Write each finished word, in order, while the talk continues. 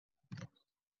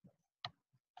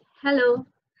Hello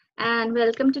and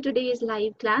welcome to today's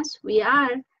live class.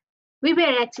 We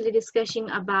were actually discussing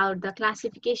about the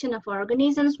classification of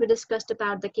organisms. We discussed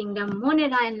about the kingdom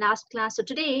Monera in last class. So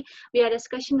today we are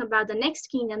discussing about the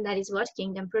next kingdom, that is what?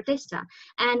 Kingdom Protista.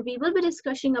 And we will be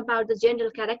discussing about the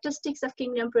general characteristics of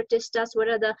kingdom Protistas, what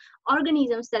are the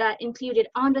organisms that are included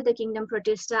under the kingdom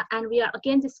Protista. And we are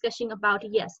again discussing about,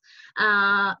 yes,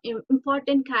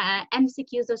 important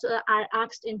MCQs also are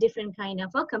asked in different kind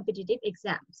of competitive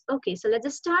exams. Okay, so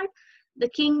let's start the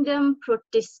kingdom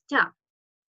Protista.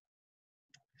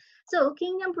 So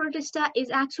kingdom Protista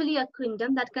is actually a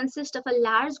kingdom that consists of a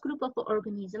large group of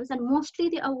organisms, and mostly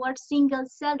they are what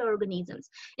single-celled organisms,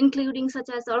 including such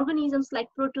as organisms like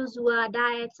protozoa,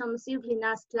 diatoms,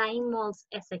 euglena, slime molds,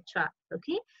 etc.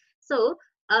 Okay, so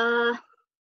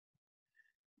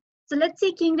let's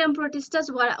see kingdom Protistas.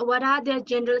 What are their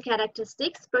general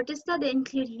characteristics? Protista, they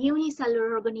include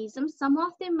unicellular organisms. Some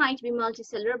of them might be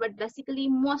multicellular, but basically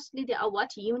mostly they are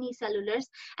what? Unicellulars.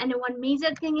 And one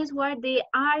major thing is what they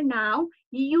are now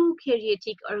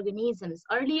eukaryotic organisms.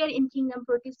 Earlier in kingdom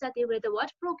Protista, they were the what?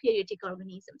 Prokaryotic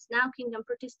organisms. Now kingdom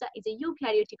Protista is a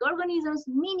eukaryotic organisms,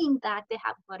 meaning that they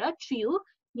have got a true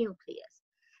nucleus.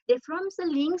 They form the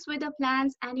links with the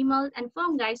plants, animals, and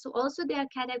fungi. So also they are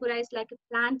categorized like a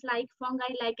plant-like,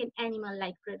 fungi-like, and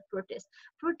animal-like protists.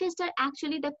 Protists are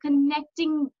actually the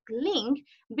connecting link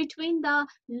between the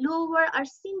lower or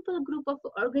simple group of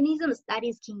organisms, that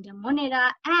is kingdom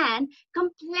Monera, and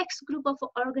complex group of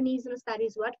organisms, that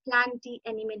is what? Plantae,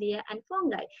 Animalia, and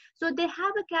fungi. So they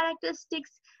have a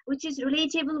characteristics which is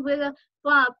relatable with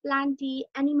Plantae,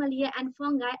 Animalia, and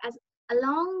fungi, as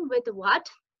along with what?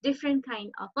 Different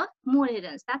kind of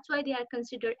monerans. That's why they are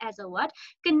considered as a what?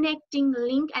 Connecting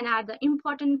link, and are the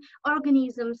important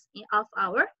organisms of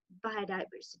our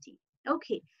biodiversity.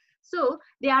 Okay, so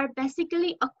they are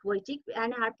basically aquatic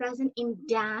and are present in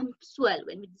damp soil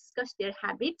when we discuss their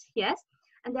habits. Yes,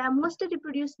 and they are mostly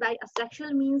reproduced by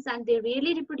sexual means, and they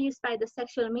rarely reproduce by the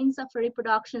sexual means of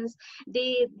reproductions.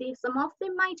 Some of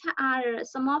them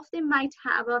might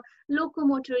have a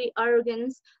locomotory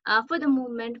organs for the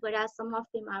movement, whereas some of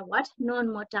them are what?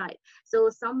 Non-motile. So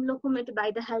some locomote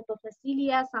by the help of a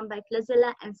cilia, some by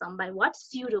flagella, and some by what?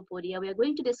 Pseudopodia. We are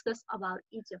going to discuss about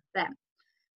each of them.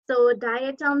 So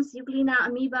diatoms, euglena,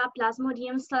 amoeba,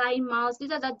 plasmodium, slime mouse,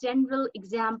 these are the general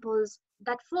examples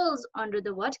that falls under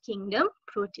the what? Kingdom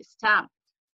Protista.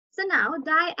 So now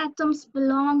diatoms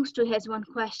belongs to has one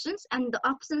questions, and the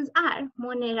options are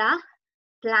Monera,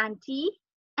 Plantae,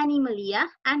 Animalia,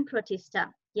 and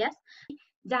Protista. Yes,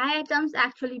 diatoms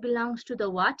actually belongs to the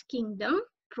what? Kingdom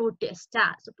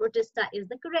Protista. So Protista is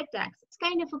the correct answer. It's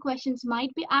kind of a questions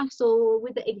might be asked. So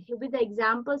with the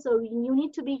examples, so you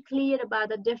need to be clear about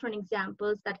the different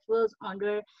examples that falls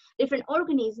under different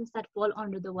organisms that fall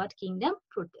under the what? Kingdom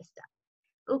Protista.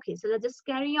 Okay, so let's just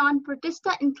carry on.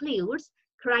 Protista includes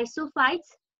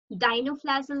chrysophytes,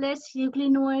 dinoflagellates,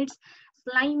 euglenoids,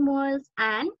 slime molds,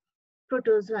 and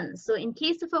protozoans. So in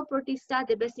case of a Protista,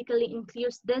 they basically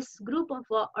includes this group of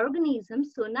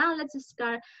organisms. So now let's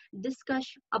discuss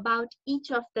about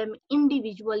each of them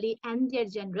individually and their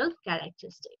general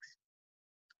characteristics.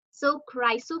 So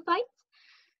chrysophytes.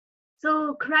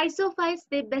 So chrysophytes,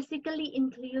 they basically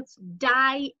includes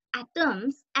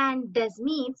diatoms and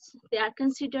desmids. They are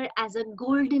considered as a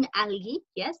golden algae.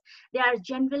 Yes, they are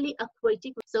generally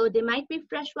aquatic. So they might be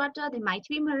freshwater, they might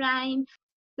be marine.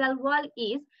 Cell wall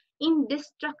is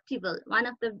indestructible. One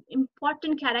of the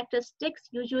important characteristics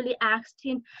usually asked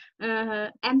in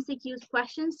MCQs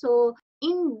questions. So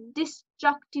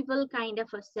indestructible kind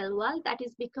of a cell wall, that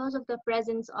is because of the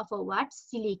presence of a what?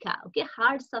 Silica. Okay,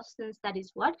 hard substance, that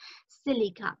is what?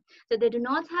 Silica. So they do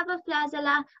not have a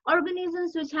flagella.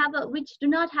 Organisms which do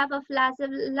not have a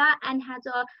flagella and has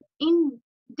a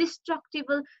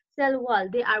indestructible cell wall,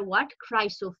 they are what?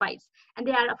 Chrysophytes. And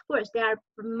they are, of course, they are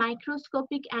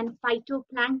microscopic and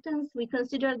phytoplanktons. We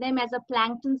consider them as a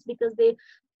planktons because they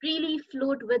freely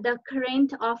float with the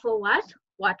current of a what?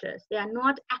 Waters. They are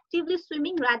not actively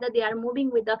swimming, rather they are moving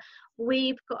with the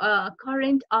wave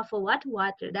current of a what?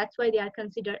 Water. That's why they are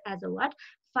considered as a what?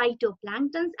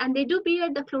 Phytoplanktons. And they do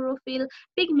bear the chlorophyll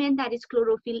pigment, that is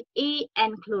chlorophyll A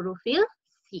and chlorophyll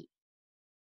C.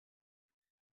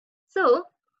 So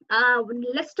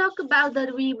let's talk about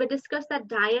that. We discussed that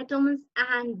diatoms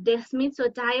and desmids. So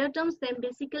diatoms then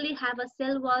basically have a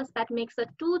cell walls that makes a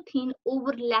two thin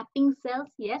overlapping cells.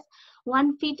 Yes,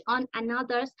 one fit on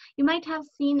another's. You might have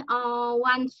seen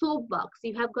one soap box.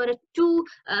 You have got a two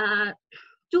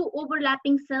two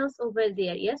overlapping cells over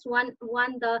there. Yes, one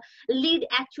the lid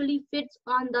actually fits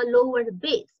on the lower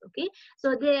base. Okay,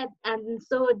 so they and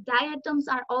so diatoms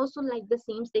are also like the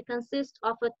same. They consist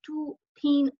of a two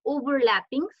thin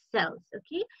overlapping cells.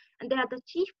 Okay, and they are the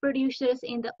chief producers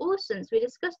in the oceans. We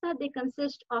discussed that they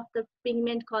consist of the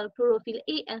pigment called chlorophyll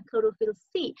A and chlorophyll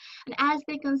C. And as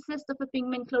they consist of a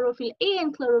pigment chlorophyll A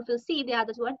and chlorophyll C, they are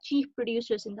the what chief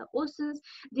producers in the oceans.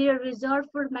 They are reserved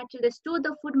for material. They store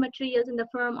the food materials in the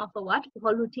form of a what?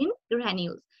 Polyethylene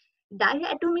granules.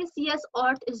 Diatomaceous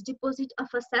earth is deposit of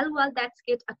a cell wall that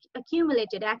gets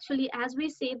accumulated. Actually, as we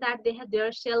say that they have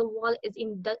their cell wall is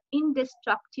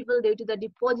indestructible due to the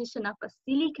deposition of a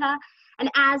silica, and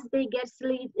as they get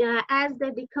as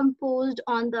they decomposed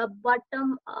on the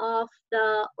bottom of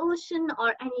the ocean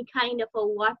or any kind of a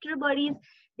water bodies,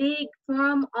 they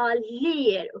form a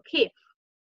layer. Okay,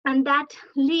 and that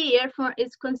layer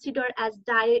is considered as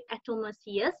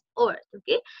diatomaceous earth.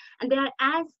 Okay, and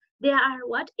they are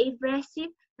what?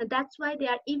 Abrasive, and that's why they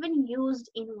are even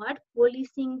used in what?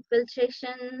 Policing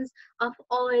filtrations of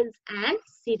oils and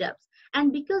syrups.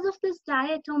 And because of this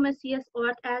diatomaceous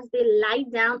earth, as they lie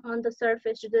down on the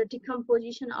surface to the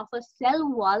decomposition of a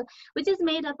cell wall, which is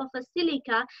made up of a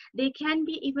silica, they can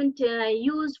be even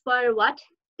used for what?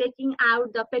 Taking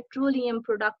out the petroleum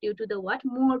product due to the what?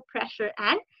 More pressure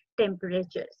and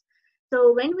temperatures.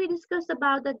 So when we discuss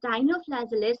about the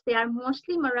dinoflagellates, they are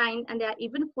mostly marine and they are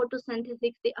even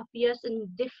photosynthetic. They appear in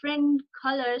different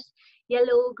colors,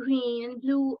 yellow, green,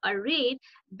 blue, or red,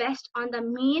 based on the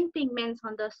main pigments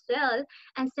on the cell.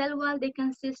 And cell wall, they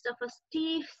consist of a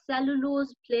stiff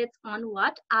cellulose plates on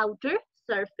what? Outer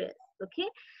surface. Okay.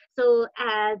 So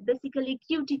basically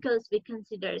cuticles we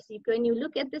consider. So when you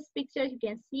look at this picture, you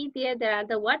can see there are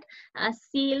the what?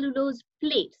 Cellulose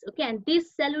plates. Okay, and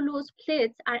these cellulose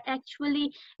plates are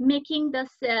actually making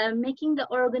the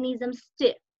organism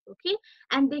stiff. Okay,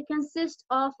 and they consist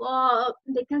of a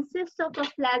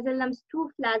flagellums, two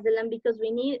flagellum, because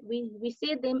we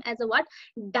say them as a what?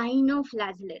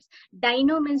 Dinoflagellates.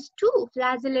 Dino means two,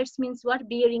 flagellates means what?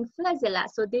 Bearing flagella.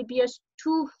 So they bear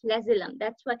two flagellum.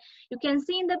 That's why you can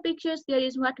see in the pictures there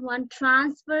is what? One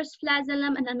transverse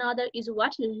flagellum and another is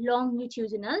what?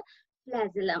 Longitudinal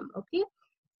flagellum. Okay,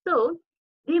 so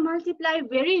they multiply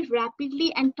very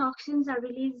rapidly and toxins are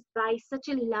released by such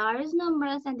a large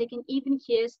numbers, and they can even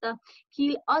kill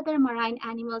other marine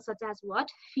animals such as what?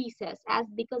 Feces. As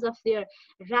because of their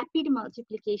rapid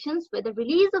multiplications, with the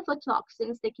release of a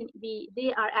toxins,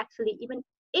 they are actually even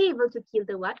able to kill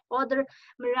the what? Other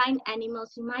marine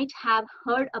animals. You might have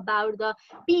heard about the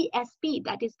PSP,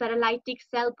 that is paralytic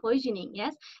cell poisoning.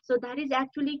 Yes, so that is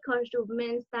actually caused to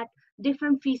means that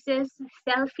different feces,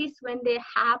 shellfish, when they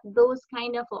have those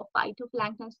kind of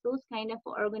phytoplanktons, those kind of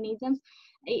organisms,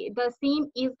 the same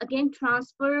is again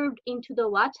transferred into the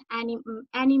what?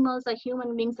 Animals or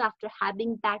human beings after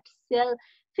having that cell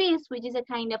phase, which is a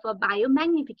kind of a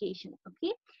biomagnification.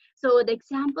 Okay, so the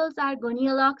examples are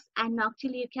goniolochs and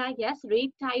noctiluca. Yes, red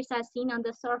tides are seen on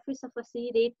the surface of a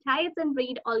sea. Red tides and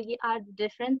red algae are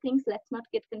different things. Let's not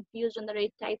get confused on the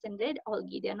red tides and red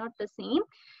algae. They're not the same.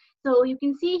 So you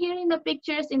can see here in the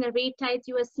pictures, in the red tides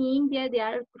you are seeing there, they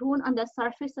are grown on the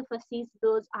surface of a sea.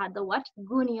 Those are the what?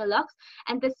 Goniolochs.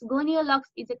 And this goniolochs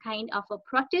is a kind of a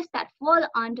protist that fall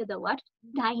under the what?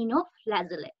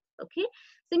 Dinoflagellate. Okay.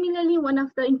 Similarly, one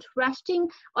of the interesting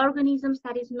organisms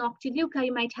that is noctiluca,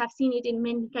 you might have seen it in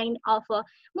many kind of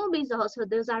movies also.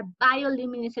 Those are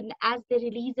bioluminescent as they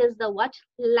releases the what?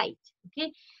 Light.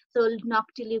 Okay. So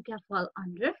noctiluca fall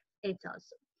under it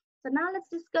also. So now let's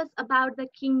discuss about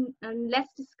the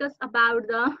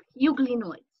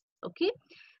euglenoids. Okay,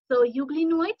 so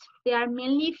euglenoids, they are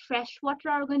mainly freshwater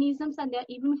organisms and they are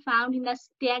even found in the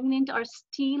stagnant or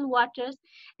still waters.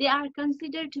 They are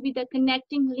considered to be the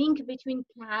connecting link between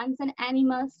plants and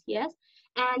animals. Yes,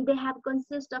 and they have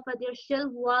consist of their shell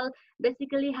wall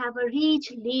basically have a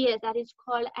rich layer that is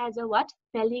called as a what?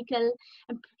 Pellicle.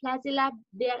 And flagella,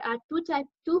 there are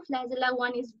two flagella.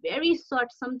 One is very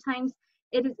short, sometimes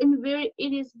it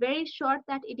is very short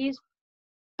that it is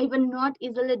even not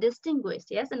easily distinguished.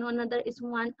 Yes, and another is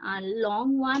one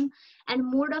long one.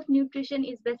 And mode of nutrition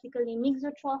is basically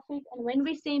mixotrophic. And when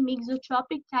we say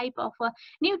mixotrophic type of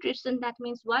nutrition, that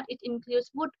means what? It includes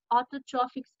both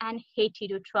autotrophics and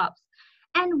heterotrophs.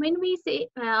 And when we say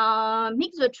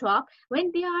mixotroph, when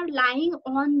they are lying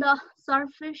on the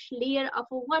surface layer of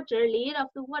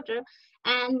the water,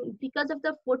 and because of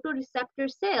the photoreceptor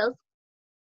cells,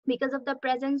 because of the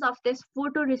presence of this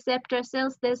photoreceptor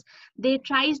cells, they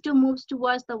tries to move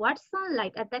towards the what?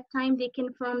 Sunlight. At that time they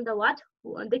can form the what?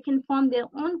 they can form their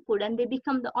own food and they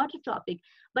become the autotrophic.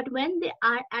 But when they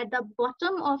are at the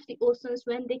bottom of the oceans,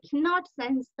 when they cannot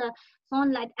sense the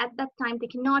sunlight at that time, they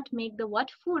cannot make the what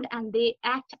food, and they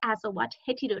act as a what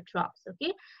heterotrophs.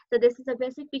 Okay, so this is the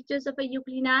basic pictures of a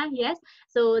euglena. Yes,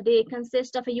 so they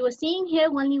consist of you are seeing here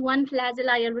only one flagella.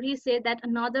 I already said that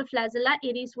another flagella,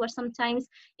 it is what sometimes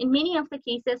in many of the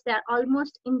cases they are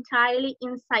almost entirely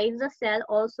inside the cell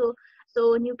also.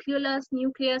 So nucleus,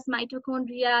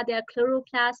 mitochondria, they are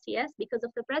chloroplast. Yes, because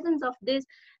of the presence of this,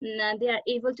 they are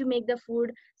able to make the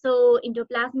food. So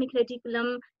endoplasmic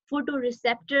reticulum,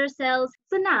 photoreceptor cells.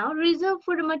 So now reserve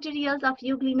food materials of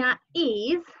euglena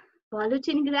is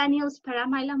volutin granules,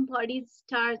 paramylum bodies,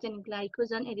 starch, and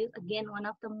glycogen. It is again one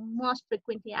of the most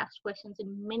frequently asked questions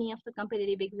in many of the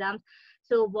competitive exams.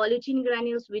 So volutin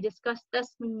granules, we discussed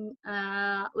this.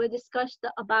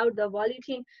 About the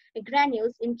volutin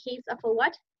granules in case of a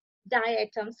what?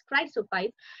 Diatoms,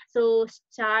 chrysophytes. So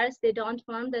stars, they don't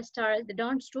form the stars, they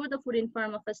don't store the food in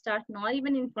form of a starch, not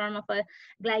even in form of a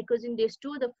glycogen. They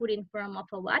store the food in form of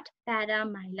a what?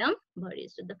 Paramylum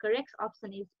bodies. So the correct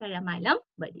option is paramylum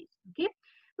bodies. Okay,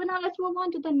 so now let's move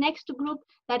on to the next group,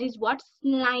 that is what?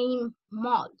 Slime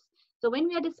molds. So when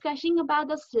we are discussing about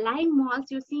the slime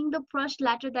molds, you're seeing the first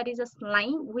letter, that is a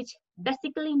slime, which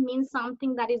basically means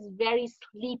something that is very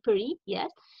slippery.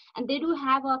 Yes, and they do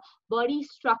have a body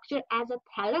structure as a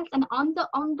thallus, and on the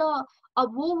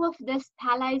above of this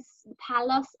thallus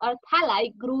or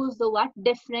thalli grows the what?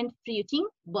 Different fruiting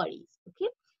bodies. Okay,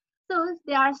 so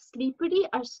they are slippery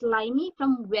or slimy,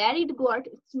 from where it got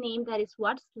its name, that is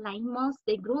what? Slime molds.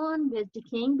 They grow on with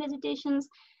decaying vegetations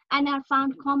and are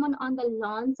found common on the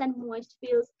lawns and moist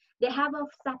fields. They have a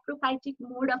saprophytic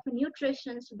mode of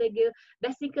nutrition, so they give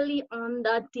basically on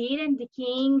the dead and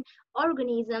decaying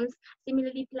organisms.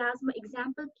 Similarly,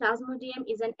 Plasmodium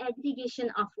is an aggregation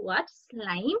of what?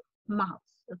 Slime molds.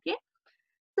 Okay,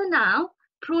 so now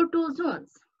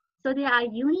protozoans. So they are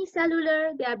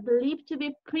unicellular. They are believed to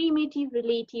be primitive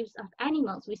relatives of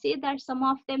animals. We say that some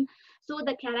of them show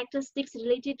the characteristics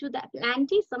related to the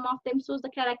Atlantis, some of them shows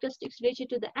the characteristics related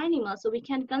to the animals. So we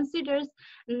can consider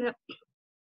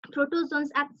protozoans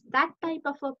as that type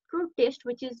of a protist,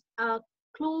 which is a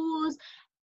close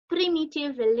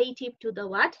primitive relative to the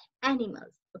what?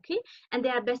 Animals. Okay, and they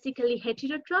are basically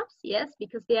heterotrophs. Yes,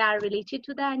 because they are related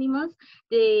to the animals.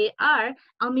 They are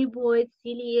amoeboid,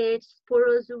 ciliate,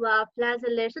 sporozoa,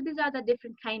 flagellates. So these are the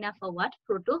different kind of what?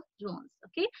 Protozoans.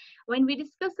 Okay, when we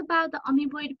discuss about the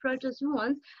amoeboid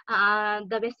protozoans,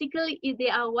 basically they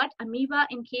are what? Amoeba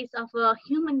in case of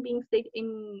human beings. They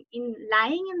in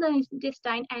lying in the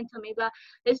intestine, and amoeba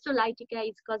histolytica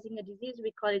is causing a disease.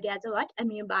 We call it as a what?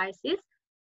 Amoebiasis.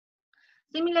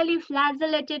 Similarly,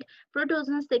 flagellated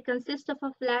protozoans, they consist of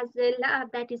a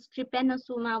flagella, that is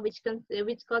trypanosoma, which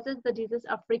causes the disease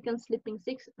of frequent sleeping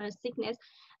sickness.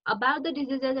 About the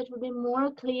diseases, it will be more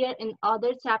clear in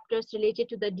other chapters related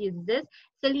to the diseases.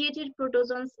 Ciliated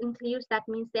protozoans includes, that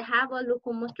means they have a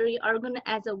locomotory organ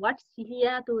as a what?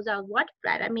 Cilia. Those are what?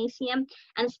 Paramecium.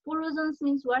 And sporozoans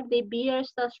means what? They bear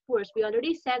the spores. We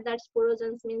already said that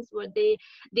sporozoans means what? They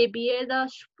bear the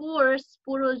spores,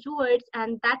 sporozoids,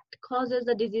 and that causes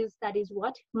the disease, that is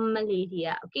what?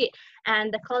 Malaria. Okay,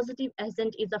 and the causative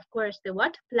agent is of course the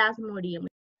what? Plasmodium.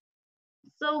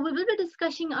 So we will be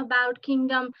discussing about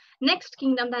next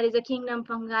kingdom, that is a kingdom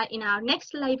fungi, in our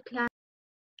next live class.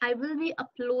 I will be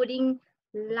uploading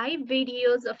live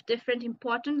videos of different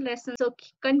important lessons. So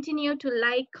continue to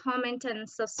like, comment, and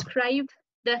subscribe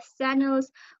the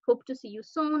channels. Hope to see you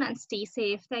soon and stay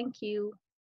safe. Thank you.